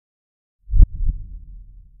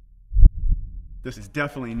This is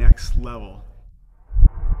definitely next level.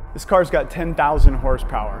 This car's got 10,000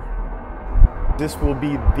 horsepower. This will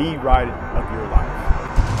be the ride of your life.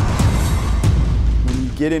 When you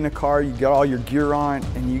get in a car, you got all your gear on,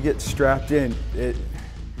 and you get strapped in,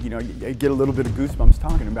 you get a little bit of goosebumps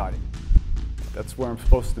talking about it. That's where I'm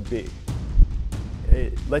supposed to be.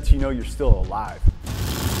 It lets you know you're still alive.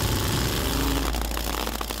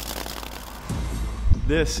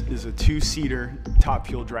 This is a 2-seater top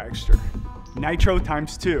fuel dragster. Nitro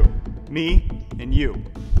 ×2, me and you.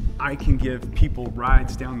 I can give people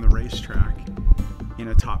rides down the racetrack in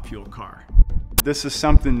a top fuel car. This is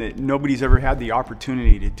something that nobody's ever had the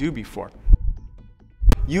opportunity to do before.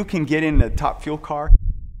 You can get in a top fuel car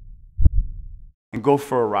and go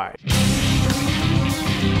for a ride.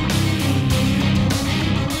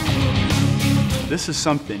 This is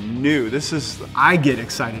something new. I get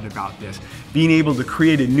excited about this. Being able to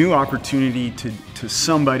create a new opportunity to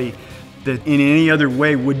somebody that in any other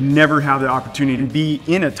way would never have the opportunity to be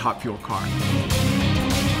in a top fuel car.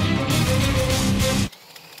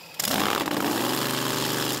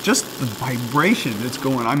 Just the vibration that's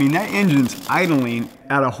going on. I mean, that engine's idling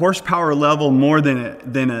at a horsepower level more than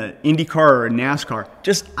an IndyCar or a NASCAR.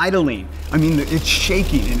 Just idling. I mean, it's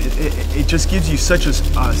shaking, and it just gives you such a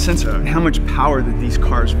sense of how much power that these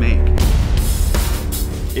cars make.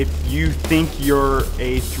 If you think you're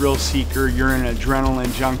a thrill seeker, you're an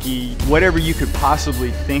adrenaline junkie, whatever you could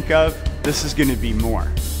possibly think of, this is gonna be more.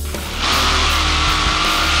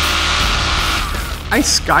 I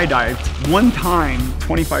skydived one time,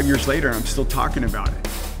 25 years later, I'm still talking about it.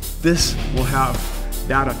 This will have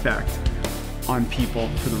that effect on people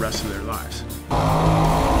for the rest of their lives.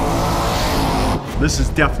 This is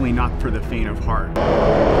definitely not for the faint of heart.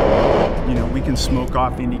 You know, we can smoke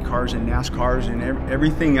off Indy cars and NASCARs and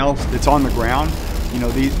everything else that's on the ground. You know,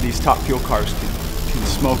 these top fuel cars can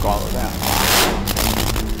smoke all of that.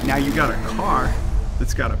 Now you got a car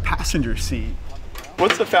that's got a passenger seat.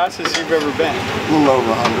 What's the fastest you've ever been? A little over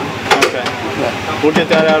 100. Okay. Yeah. We'll get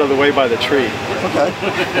that out of the way by the tree. Okay.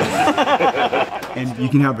 And you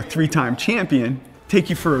can have a 3-time champion take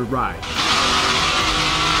you for a ride.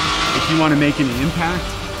 If you want to make any impact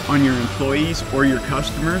on your employees or your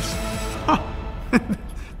customers,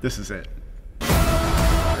 this is it.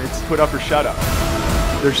 It's put up or shut up.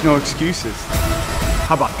 There's no excuses.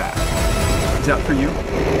 How about that? Is that for you?